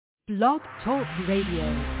Blog Talk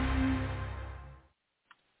Radio.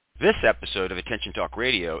 This episode of Attention Talk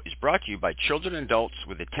Radio is brought to you by children and adults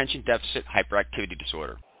with attention deficit hyperactivity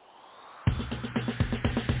disorder.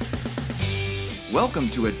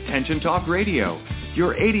 Welcome to Attention Talk Radio,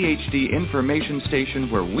 your ADHD information station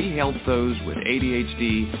where we help those with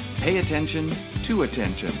ADHD pay attention to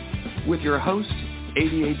attention. With your host,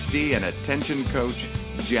 ADHD and attention coach,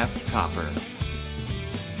 Jeff Copper.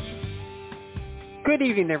 Good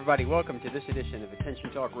evening, everybody. Welcome to this edition of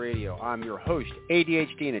Attention Talk Radio. I'm your host,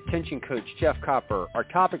 ADHD and attention coach, Jeff Copper. Our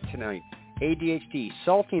topic tonight, ADHD,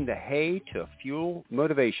 salting the hay to fuel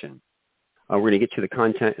motivation. We're going to get to the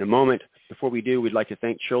content in a moment. Before we do, we'd like to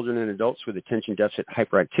thank children and adults with attention deficit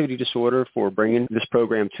hyperactivity disorder for bringing this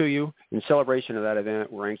program to you. In celebration of that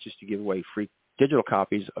event, we're anxious to give away free digital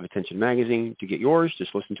copies of Attention Magazine. To get yours,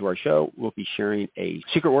 just listen to our show. We'll be sharing a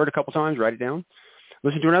secret word a couple times. Write it down.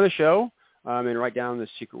 Listen to another show. And write down the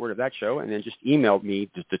secret word of that show, and then just email me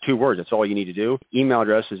just the two words. That's all you need to do. Email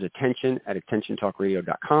address is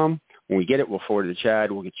attention@attentiontalkradio.com. When we get it, we'll forward it to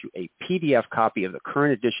Chad. We'll get you a PDF copy of the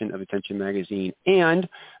current edition of Attention Magazine, and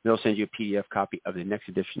they'll send you a PDF copy of the next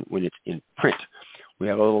edition when it's in print. We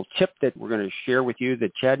have a little tip that we're going to share with you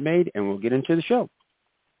that Chad made, and we'll get into the show.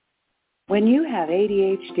 When you have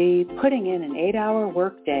ADHD, putting in an 8-hour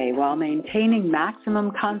workday while maintaining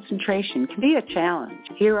maximum concentration can be a challenge.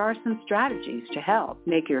 Here are some strategies to help.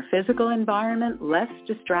 Make your physical environment less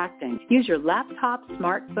distracting. Use your laptop,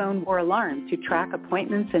 smartphone, or alarm to track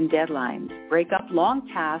appointments and deadlines. Break up long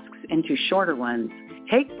tasks into shorter ones.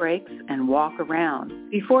 Take breaks and walk around.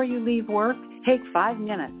 Before you leave work, take 5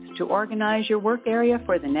 minutes to organize your work area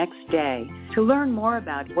for the next day. To learn more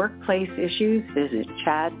about workplace issues, visit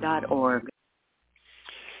chad.org.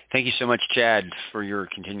 Thank you so much, Chad, for your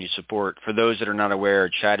continued support. For those that are not aware,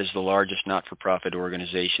 Chad is the largest not-for-profit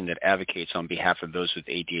organization that advocates on behalf of those with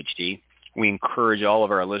ADHD. We encourage all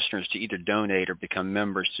of our listeners to either donate or become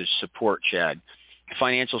members to support Chad.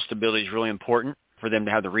 Financial stability is really important for them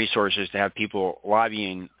to have the resources to have people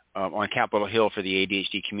lobbying on Capitol Hill for the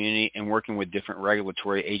ADHD community and working with different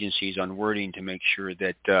regulatory agencies on wording to make sure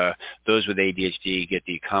that those with ADHD get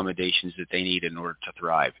the accommodations that they need in order to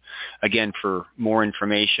thrive. Again, for more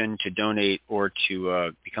information, to donate or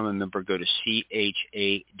to become a member, go to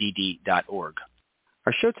chadd.org.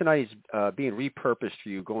 Our show tonight is being repurposed for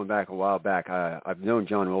you going back a while back. I've known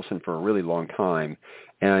John Wilson for a really long time,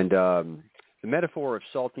 and the metaphor of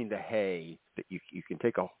salting the hay, that you can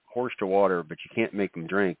take a horse to water, but you can't make them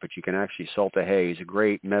drink, but you can actually salt the hay, is a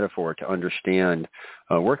great metaphor to understand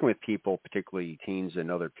working with people, particularly teens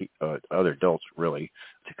and other adults, really,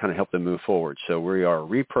 to kind of help them move forward. So we are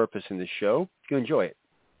repurposing the show. You enjoy it.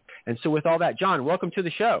 And so with all that, John, welcome to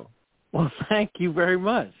the show. Well, thank you very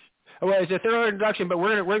much. Well, it's a thorough introduction, but we're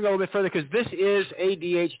going to go a little bit further because this is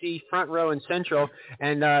ADHD Front Row and Central.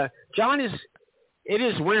 And John it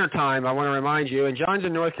is wintertime, I want to remind you, and John's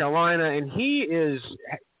in North Carolina, and he is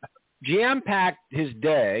jam-packed his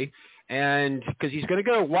day, and because he's going to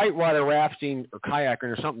go whitewater rafting or kayaking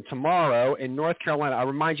or something tomorrow in North Carolina. I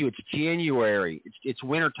remind you, it's January. It's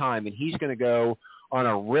wintertime, and he's going to go on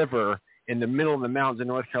a river in the middle of the mountains in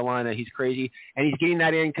North Carolina. He's crazy, and he's getting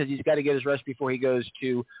that in because he's got to get his rest before he goes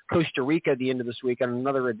to Costa Rica at the end of this week on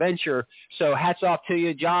another adventure. So hats off to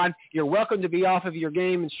you, John. You're welcome to be off of your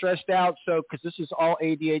game and stressed out, so because this is all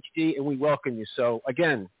ADHD, and we welcome you. So,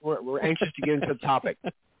 again, we're anxious to get into the topic.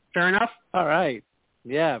 Fair enough? All right.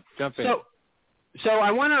 Yeah, jump in. So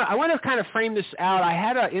I want to kind of frame this out. I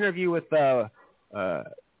had an interview with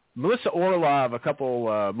Melissa Orlov a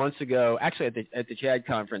couple months ago, actually at the CHAD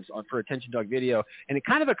conference for Attention Talk Video, and it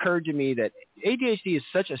kind of occurred to me that ADHD is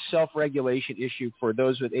such a self-regulation issue for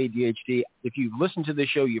those with ADHD. If you've listened to the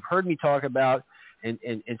show, you've heard me talk about and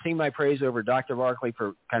sing my praise over Dr. Barkley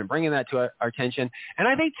for kind of bringing that to our attention. And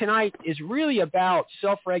I think tonight is really about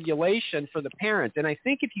self-regulation for the parents. And I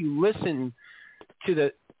think if you listen to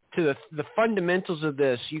the fundamentals of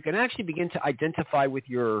this, you can actually begin to identify with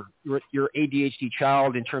your ADHD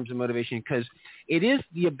child in terms of motivation, because it is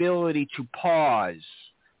the ability to pause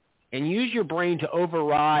and use your brain to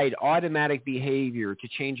override automatic behavior to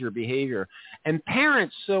change your behavior. And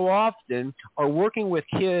parents so often are working with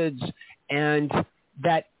kids, and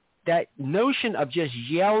that notion of just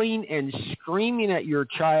yelling and screaming at your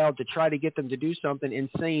child to try to get them to do something and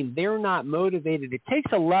saying they're not motivated, it takes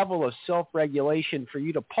a level of self-regulation for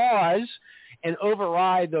you to pause and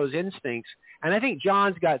override those instincts. And I think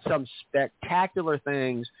John's got some spectacular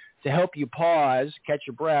things to help you pause, catch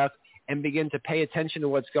your breath, and begin to pay attention to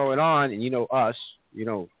what's going on. And you know us,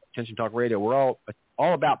 Attention Talk Radio, we're all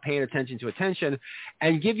all about paying attention to attention,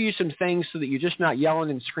 and give you some things so that you're just not yelling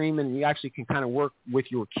and screaming, and you actually can kind of work with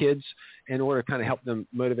your kids in order to kind of help them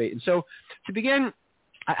motivate. And so to begin,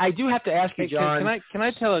 I do have to ask you, John. Can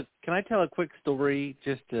I tell a quick story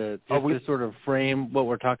just to sort of frame what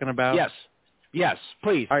we're talking about? Yes,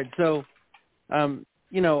 please. All right. So,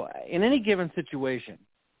 in any given situation,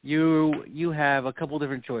 you have a couple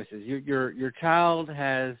different choices. Your child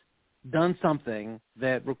has done something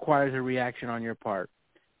that requires a reaction on your part,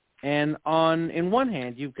 and in one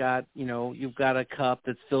hand you've got a cup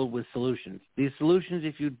that's filled with solutions. These solutions,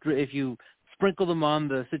 if you sprinkle them on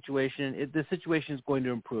the situation, the situation is going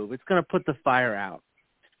to improve. It's going to put the fire out.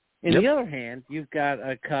 In the other hand, you've got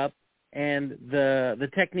a cup, and the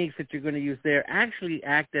techniques that you're going to use there actually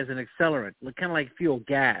act as an accelerant, kind of like fuel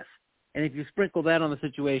gas. And if you sprinkle that on the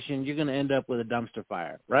situation, you're going to end up with a dumpster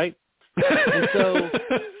fire, right? And so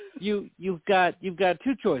you've got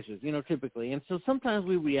two choices, typically. And so sometimes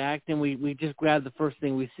we react and we just grab the first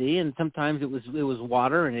thing we see, and sometimes it was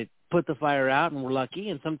water and it put the fire out and we're lucky,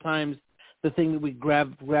 and sometimes the thing that we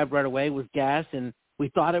grabbed right away was gas, and we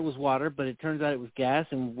thought it was water, but it turns out it was gas,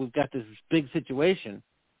 and we've got this big situation.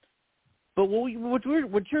 But what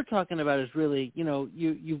you're talking about is really,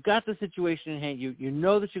 you've got the situation in hand. You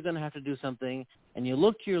know that you're going to have to do something, and you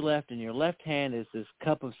look to your left, and your left hand is this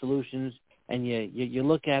cup of solutions, and you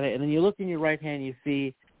look at it, and then you look in your right hand, you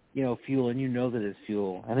see, fuel, and you know that it's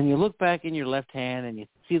fuel. And then you look back in your left hand, and you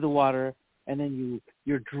see the water, and then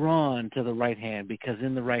you're drawn to the right hand because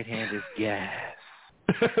in the right hand is gas.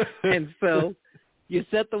 And so you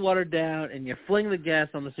set the water down and you fling the gas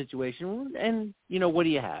on the situation, and, what do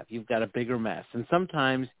you have? You've got a bigger mess. And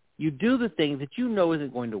sometimes you do the thing that you know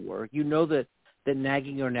isn't going to work. You know that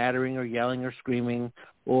nagging or nattering or yelling or screaming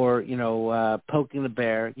or, poking the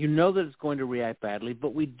bear, you know that it's going to react badly,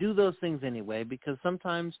 but we do those things anyway because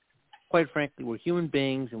sometimes, quite frankly, we're human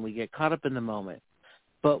beings and we get caught up in the moment.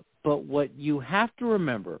 But what you have to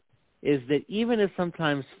remember is that even if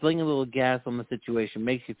sometimes flinging a little gas on the situation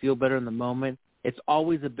makes you feel better in the moment, it's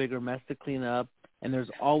always a bigger mess to clean up, and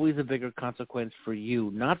there's always a bigger consequence for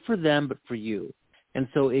you, not for them, but for you. And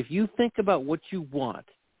so if you think about what you want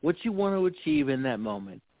to achieve in that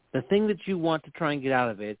moment, the thing that you want to try and get out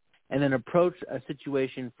of it, and then approach a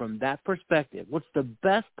situation from that perspective, what's the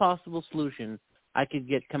best possible solution I could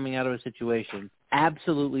get coming out of a situation,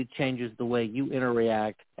 absolutely changes the way you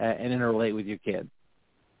interact and interrelate with your kid.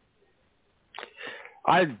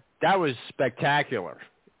 That was spectacular.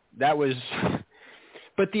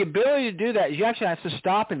 But the ability to do that is you actually have to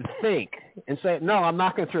stop and think and say, no, I'm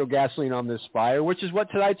not going to throw gasoline on this fire, which is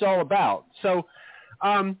what tonight's all about. So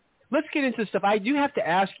let's get into stuff. I do have to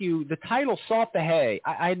ask you, the title Salt the Hay,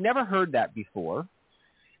 I had never heard that before.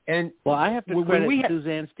 And well, I have to credit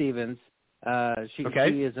Suzanne Stevens. She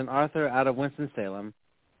is an author out of Winston-Salem,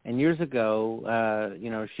 and years ago,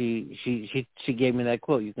 she gave me that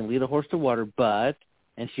quote: "You can lead a horse to water, but,"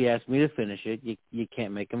 and she asked me to finish it. You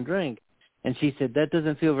can't make him drink. And she said, "That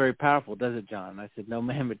doesn't feel very powerful, does it, John?" And I said, "No,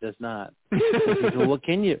 ma'am, it does not." And she said, "Well, what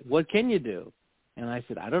can you do?" And I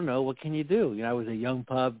said, "I don't know. What can you do?" I was a young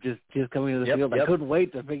pup just coming to the field. I couldn't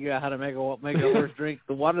wait to figure out how to make a horse drink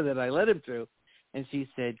the water that I led him to. And she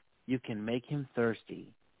said, "You can make him thirsty.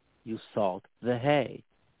 You salt the hay."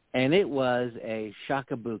 And it was a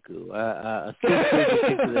shakabuku, a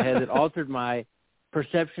kick to the head that altered my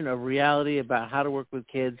perception of reality about how to work with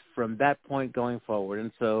kids from that point going forward.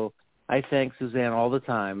 And so I thank Suzanne all the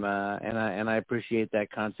time, and I appreciate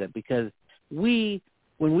that concept, because when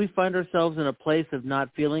we find ourselves in a place of not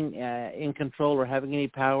feeling in control or having any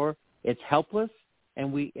power, it's helpless,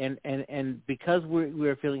 and because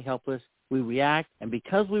we're feeling helpless, we react, and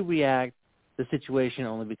because we react, the situation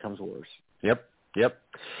only becomes worse. Yep.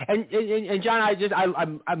 And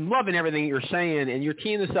John, I'm loving everything you're saying, and you're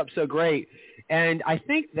teeing this up so great. And I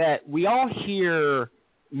think that we all hear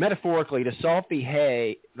metaphorically to halt the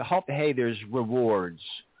hay, there's rewards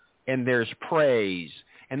and there's praise.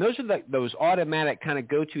 And those are those automatic kind of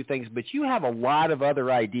go-to things, but you have a lot of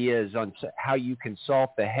other ideas on how you can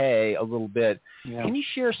salt the hay a little bit. Yeah. Can you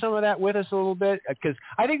share some of that with us a little bit? Because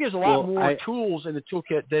I think there's a lot more tools in the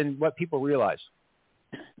toolkit than what people realize.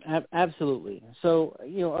 Absolutely. So,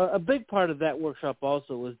 a big part of that workshop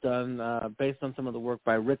also was done based on some of the work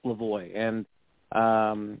by Rick Lavoie. And,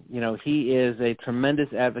 he is a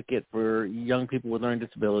tremendous advocate for young people with learning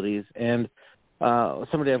disabilities, and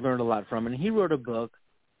somebody I've learned a lot from. And he wrote a book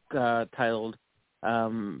titled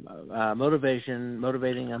Motivating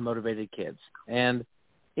Unmotivated Kids. And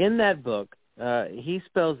in that book, he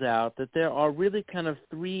spells out that there are really kind of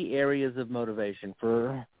three areas of motivation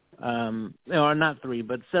or not three,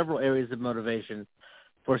 but several areas of motivation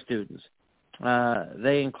for students.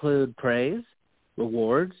 They include praise,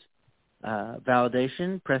 rewards,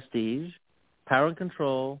 validation, prestige, power and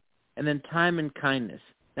control, and then time and kindness.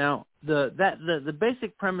 Now, the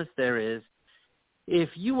basic premise there is, if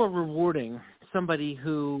you are rewarding somebody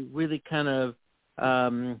who really kind of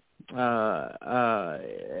an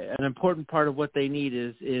important part of what they need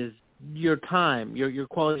is your time, your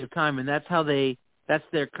quality of time, and that's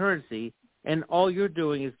their currency, and all you're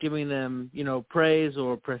doing is giving them, praise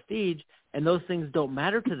or prestige, and those things don't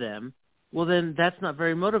matter to them, well, then that's not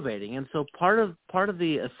very motivating. And so part of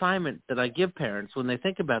the assignment that I give parents when they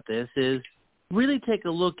think about this is really take a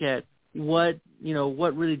look at what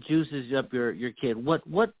really juices up your kid, what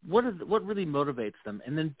really motivates them,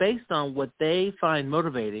 and then based on what they find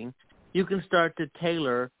motivating, you can start to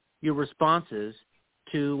tailor your responses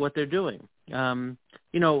to what they're doing. And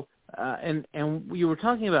you were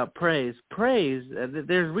talking about praise.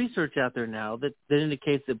 There's research out there now that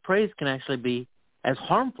indicates that praise can actually be as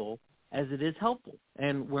harmful as it is helpful.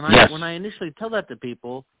 And when I initially tell that to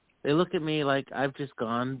people, they look at me like I've just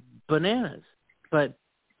gone bananas. But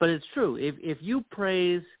it's true. If you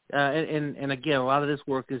praise, and again, a lot of this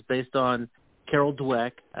work is based on Carol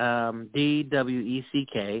Dweck,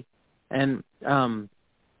 Dweck, and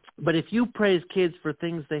but if you praise kids for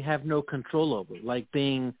things they have no control over, like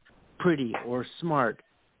being pretty or smart,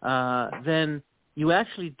 then you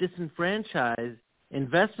actually disenfranchise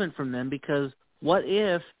investment from them, because what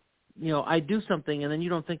if I do something and then you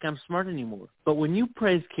don't think I'm smart anymore? But when you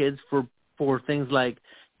praise kids for things like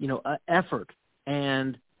effort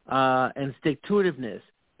and stick-to-itiveness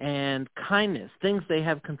and kindness, things they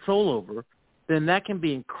have control over, then that can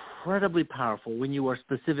be incredibly powerful when you are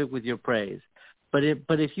specific with your praise. But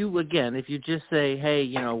if you just say, hey,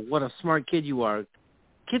 what a smart kid you are,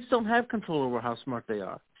 kids don't have control over how smart they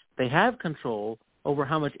are. They have control over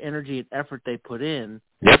how much energy and effort they put in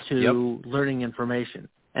to learning information.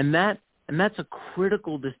 And that's a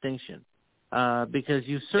critical distinction, because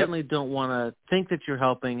you certainly don't want to think that you're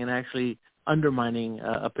helping and actually undermining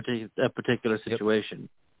a particular situation.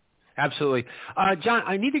 Absolutely. John,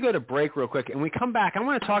 I need to go to break real quick, and we come back. I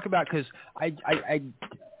want to talk about, because it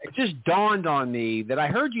just dawned on me that I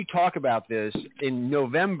heard you talk about this in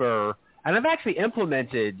November, and I've actually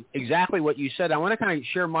implemented exactly what you said. I want to kind of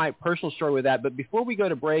share my personal story with that. But before we go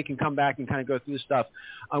to break and come back and kind of go through this stuff,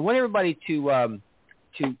 I want everybody to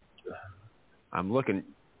I'm looking.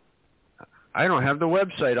 I don't have the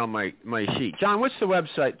website on my sheet. John, what's the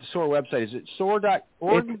website, the SOAR website? Is it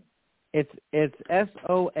SOAR.org? It's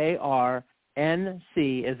SOARNC,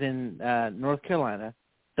 as in North Carolina,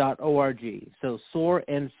 .org. So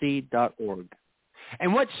SOARNC.org.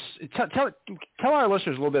 And tell our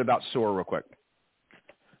listeners a little bit about SOAR real quick.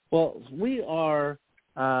 Well, we are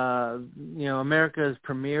America's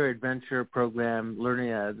premier adventure program,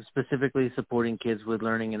 learning specifically supporting kids with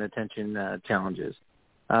learning and attention challenges.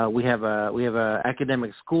 We have a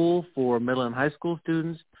academic school for middle and high school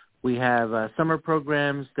students. We have summer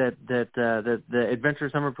programs that the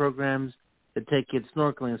adventure summer programs that take kids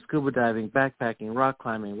snorkeling, scuba diving, backpacking, rock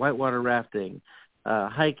climbing, whitewater rafting,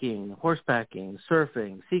 hiking, horsebacking,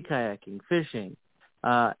 surfing, sea kayaking, fishing,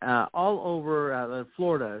 all over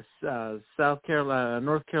Florida, South Carolina,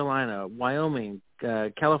 North Carolina, Wyoming,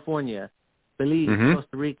 California, Belize,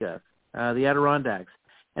 Costa Rica, the Adirondacks.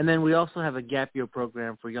 And then we also have a gap year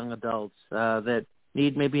program for young adults that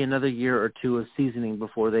need maybe another year or two of seasoning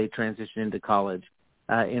before they transition into college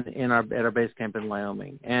at our base camp in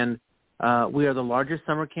Wyoming. And we are the largest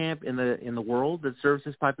summer camp in the world that serves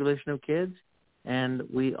this population of kids, and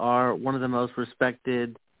we are one of the most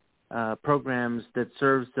respected programs that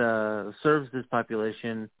serves this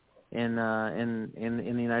population in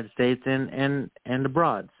the United States and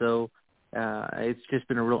abroad. So it's just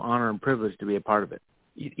been a real honor and privilege to be a part of it.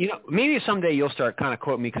 Maybe someday you'll start kind of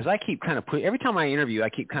quoting me, because I keep kind of every time I interview, I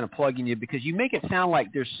keep kind of plugging you, because you make it sound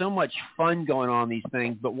like there's so much fun going on in these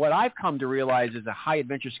things. But what I've come to realize as a high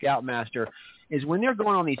adventure scoutmaster is when they're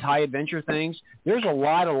going on these high adventure things, there's a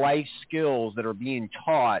lot of life skills that are being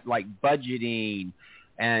taught, like budgeting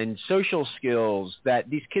and social skills, that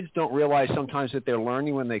these kids don't realize sometimes that they're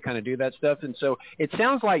learning when they kind of do that stuff. And so it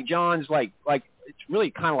sounds like John's like it's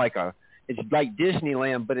really kind of like it's like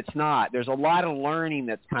Disneyland, but it's not. There's a lot of learning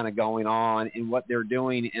that's kind of going on in what they're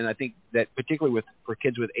doing, and I think that particularly for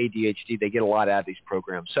kids with ADHD, they get a lot out of these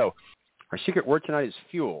programs. So our secret word tonight is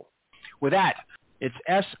fuel. With that, it's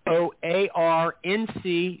SOARNC.org,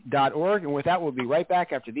 and with that, we'll be right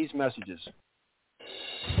back after these messages.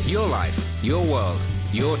 Your life, your world,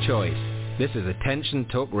 your choice. This is Attention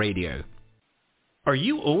Talk Radio. Are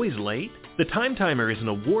you always late? The Time Timer is an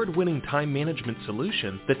award-winning time management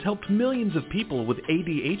solution that's helped millions of people with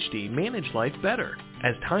ADHD manage life better.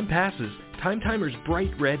 As time passes, Time Timer's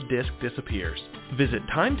bright red disc disappears. Visit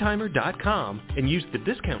timetimer.com and use the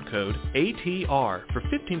discount code ATR for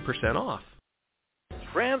 15% off.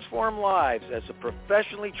 Transform lives as a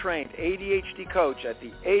professionally trained ADHD coach at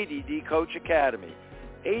the ADD Coach Academy.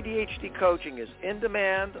 ADHD coaching is in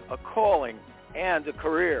demand, a calling, and a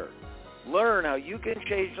career. Learn how you can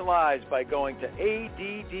change lives by going to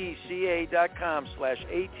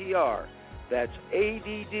addca.com/ATR. That's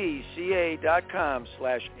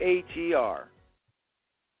addca.com/ATR.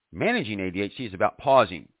 Managing ADHD is about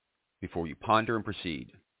pausing before you ponder and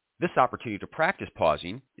proceed. This opportunity to practice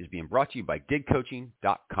pausing is being brought to you by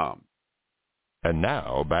digcoaching.com. And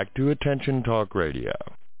now, back to Attention Talk Radio.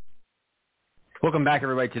 Welcome back,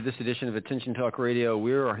 everybody, to this edition of Attention Talk Radio.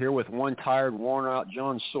 We are here with one tired, worn-out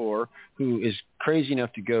John Soar, who is crazy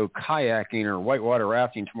enough to go kayaking or whitewater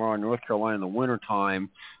rafting tomorrow in North Carolina in the wintertime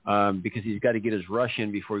because he's got to get his rush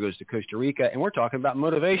in before he goes to Costa Rica. And we're talking about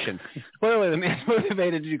motivation. Clearly, the man's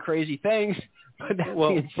motivated to do crazy things. But that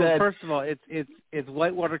being said, first of all, it's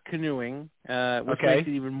whitewater canoeing, which makes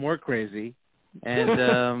it even more crazy.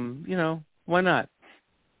 And, why not?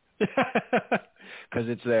 Because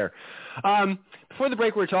it's there. Before the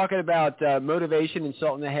break, we were talking about motivation and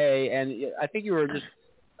salt in the hay, and I think you were just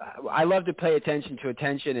I love to pay attention to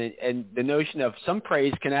attention, and the notion of some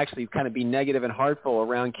praise can actually kind of be negative and hurtful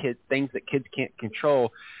around things that kids can't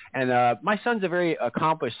control. And my son's a very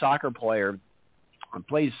accomplished soccer player.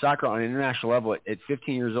 Plays soccer on an international level at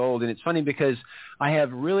 15 years old. And it's funny because I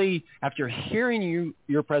have really, after hearing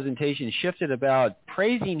your presentation, shifted about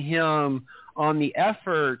praising him on the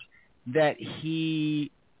effort that he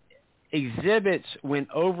exhibits when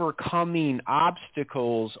overcoming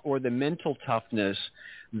obstacles or the mental toughness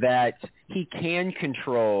that he can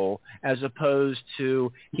control, as opposed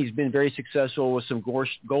to he's been very successful with some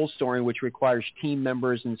goal scoring, which requires team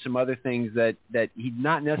members and some other things that he's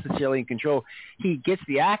not necessarily in control. He gets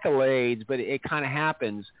the accolades, but it kind of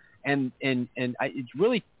happens. And it's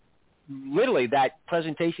really literally that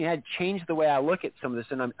presentation had changed the way I look at some of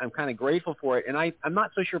this, and I'm kind of grateful for it. And I'm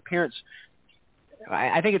not so sure parents –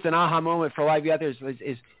 I think it's an aha moment for a lot of you out there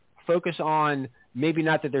is focus on maybe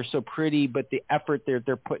not that they're so pretty, but the effort they're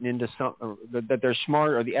putting into that they're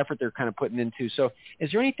smart, or the effort they're kind of putting into. So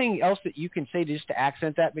is there anything else that you can say just to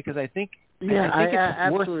accent that? Because I think it's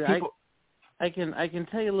absolutely. worth people. I can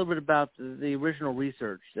tell you a little bit about the original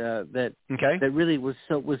research that really was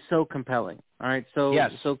so compelling. All right,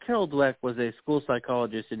 so Carol Dweck was a school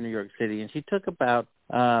psychologist in New York City, and she took about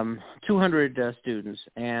 200 students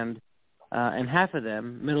and half of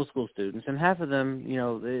them middle school students, and half of them,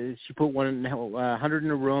 she put 100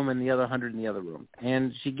 in a room and the other 100 in the other room,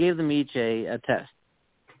 and she gave them each a test.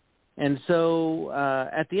 And so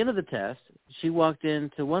at the end of the test, she walked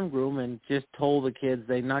into one room and just told the kids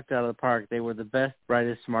they knocked it out of the park. They were the best,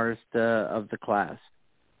 brightest, smartest of the class.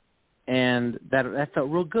 And that felt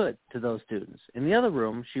real good to those students. In the other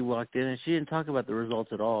room, she walked in and she didn't talk about the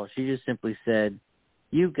results at all. She just simply said,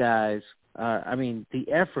 you guys, the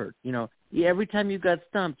effort, every time you got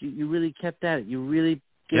stumped, you really kept at it. You really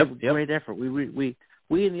gave great effort. We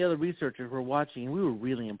and the other researchers were watching, and we were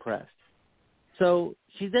really impressed. So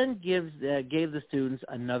she then gave the students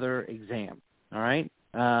another exam, all right?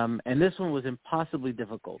 And this one was impossibly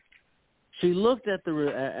difficult. She looked at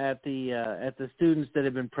the students that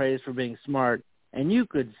had been praised for being smart, and you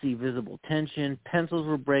could see visible tension. Pencils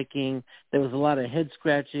were breaking. There was a lot of head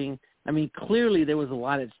scratching. Clearly there was a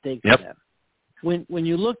lot at stake for them. When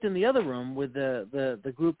you looked in the other room with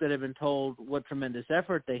the group that had been told what tremendous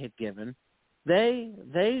effort they had given, they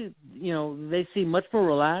seemed much more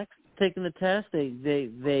relaxed taking the test.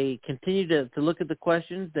 They continued to look at the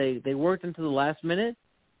questions. They worked into the last minute,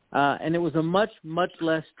 and it was a much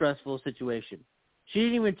less stressful situation. She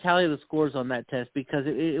didn't even tally the scores on that test because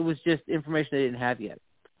it was just information they didn't have yet.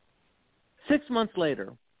 6 months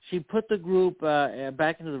later, she put the group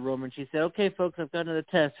back into the room, and she said, okay, folks, I've gotten to the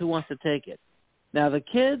test. Who wants to take it? Now, the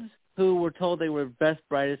kids who were told they were best,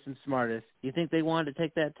 brightest, and smartest, you think they wanted to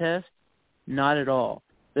take that test? Not at all.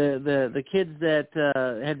 The kids that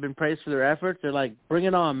had been praised for their efforts, they're like, bring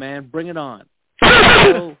it on, man, bring it on.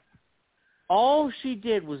 So all she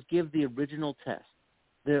did was give the original test,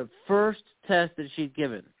 the first test that she'd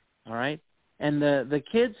given, all right? And the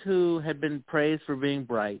kids who had been praised for being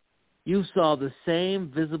bright, you saw the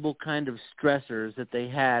same visible kind of stressors that they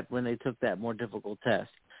had when they took that more difficult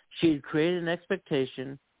test. She had created an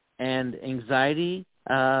expectation, and anxiety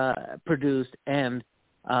produced, and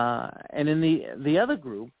in the other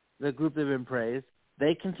group, the group that had been praised,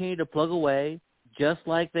 they continued to plug away, just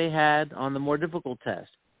like they had on the more difficult test.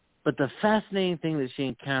 But the fascinating thing that she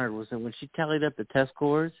encountered was that when she tallied up the test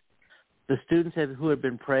scores, the students who had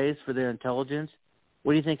been praised for their intelligence,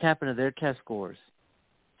 what do you think happened to their test scores?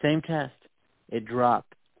 Same test. It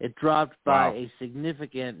dropped. It dropped by a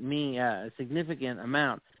significant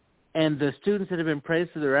amount. And the students that have been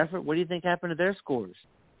praised for their effort, what do you think happened to their scores?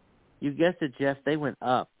 You guessed it, Jeff. They went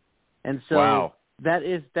up. And so that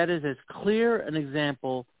is as clear an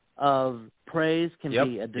example of praise can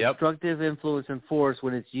be a destructive influence and force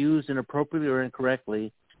when it's used inappropriately or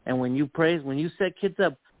incorrectly. And when you set kids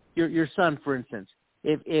up, your son, for instance,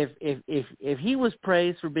 if he was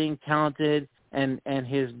praised for being talented and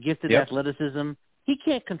his gifted athleticism, he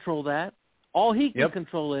can't control that. All he can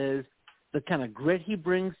control is the kind of grit he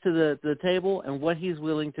brings to the table and what he's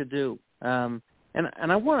willing to do. And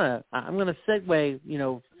I'm going to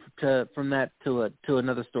segue, from that to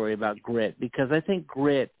another story about grit, because I think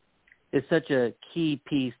grit is such a key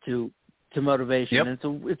piece to motivation. And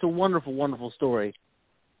it's a wonderful, wonderful story.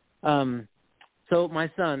 So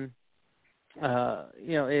my son,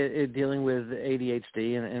 dealing with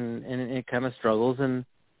ADHD and it kind of struggles, and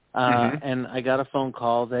I got a phone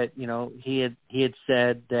call that he had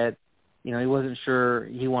said that he wasn't sure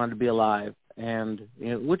he wanted to be alive, and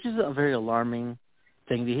which is a very alarming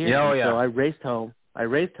thing to hear. So I raced home,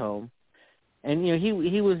 and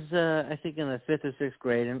he was I think in the 5th or 6th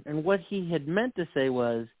grade, and what he had meant to say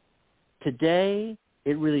was, today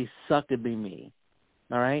it really sucked to be me.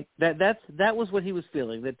 All right, that was what he was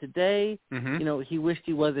feeling. That today, he wished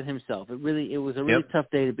he wasn't himself. It was a really tough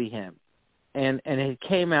day to be him, and it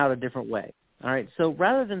came out a different way. All right, so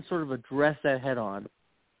rather than sort of address that head on,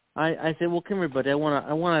 I said, well, come here, buddy. I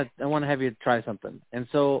want to have you try something. And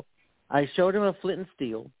so I showed him a flint and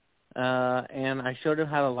steel, and I showed him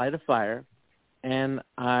how to light a fire. And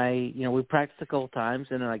we practiced a couple times,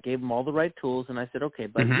 and then I gave him all the right tools. And I said, okay,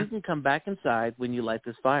 buddy, you can come back inside when you light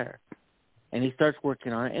this fire. And he starts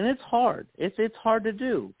working on it, and it's hard. It's hard to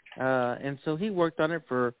do. And so he worked on it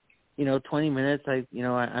for 20 minutes.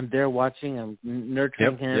 I'm there watching. I'm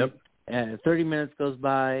nurturing him. 30 minutes goes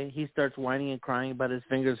by. He starts whining and crying about his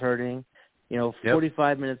fingers hurting.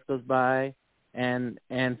 45 minutes goes by, and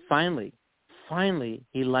finally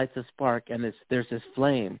he lights a spark, and there's this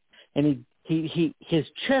flame, and his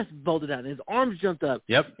chest bulged out, and his arms jumped up,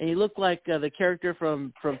 and he looked like the character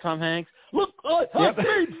from Tom Hanks. Look, I have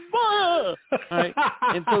made fire! All right?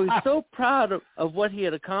 And so he's so proud of what he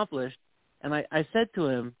had accomplished, and I said to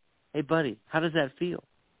him, hey, buddy, how does that feel?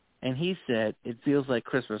 And he said, it feels like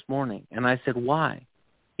Christmas morning. And I said, why?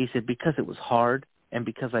 He said, because it was hard and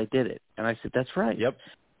because I did it. And I said, that's right.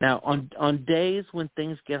 Now, on days when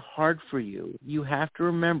things get hard for you, you have to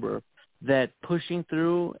remember that pushing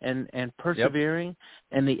through and persevering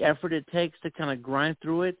and the effort it takes to kind of grind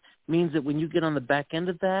through it means that when you get on the back end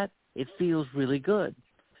of that, it feels really good.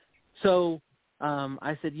 So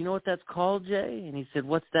I said, you know what that's called, Jay? And he said,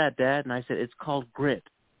 what's that, Dad? And I said, it's called grit.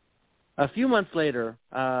 A few months later,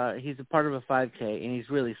 he's a part of a 5K, and he's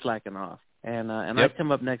really slacking off. And I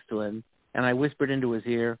come up next to him, and I whispered into his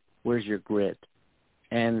ear, where's your grit?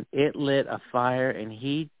 And it lit a fire, and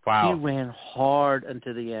he ran hard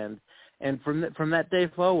unto the end. And from that day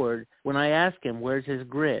forward, when I ask him where's his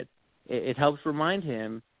grit, it helps remind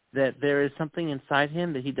him that there is something inside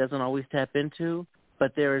him that he doesn't always tap into,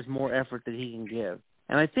 but there is more effort that he can give.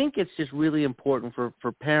 And I think it's just really important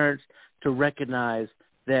for parents to recognize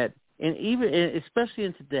that, and especially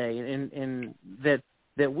in today, and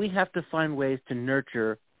that we have to find ways to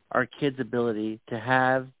nurture our kids' ability to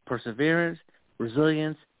have perseverance,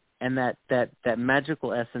 resilience, and that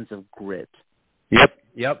magical essence of grit.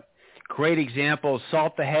 Yep. Great example.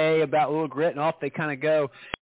 Salt the hay about a little grit, and off they kind of go.